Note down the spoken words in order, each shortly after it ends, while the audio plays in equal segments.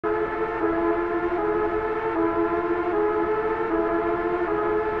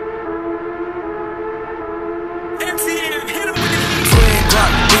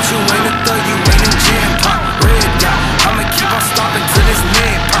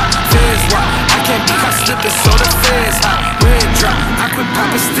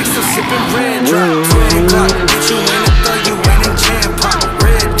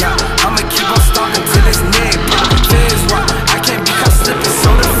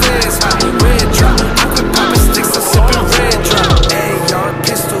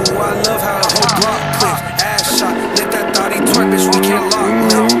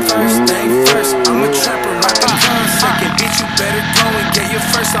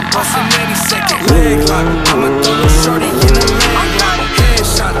bustin' any second. Leg lock, I'ma throw a shorty in a leg lock.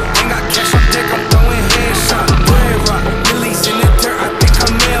 Headshot, ain't got cash on deck, I'm throwing headshot. Bread rock, Wheelies in the dirt, I think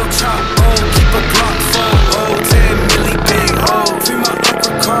I'm nail chop. Oh, keep a Glock full, oh, 10 milli big hole. Free my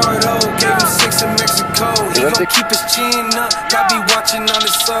Uncle Cardo, gave him 6 in Mexico. He gon' keep his chin up, got be watching on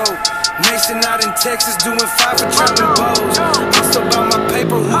his soul. Mason out in Texas, doing 5 for trapping bows. I'm still about my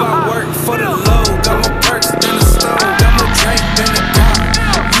paper, who I work for the low. Got more perks than a stove, got more drink than a pop.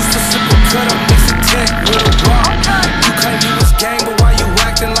 Used to sip a cut, I'm mixing tech with a rock. You claim you was gang, but why you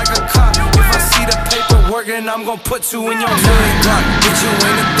acting like a cop? If I see the paperwork, then I'm gon' put 2 in your hood block. Get you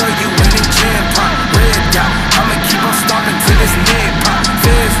in the thug, you in the jam pop. Red dot, I'ma keep on stomping till this neck pop.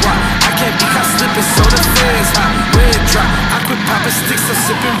 Feds rock, I can't be caught slipping, so the feds hot. Red drop, I quit popping sticks, I'm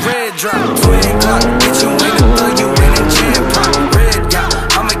sipping red drop.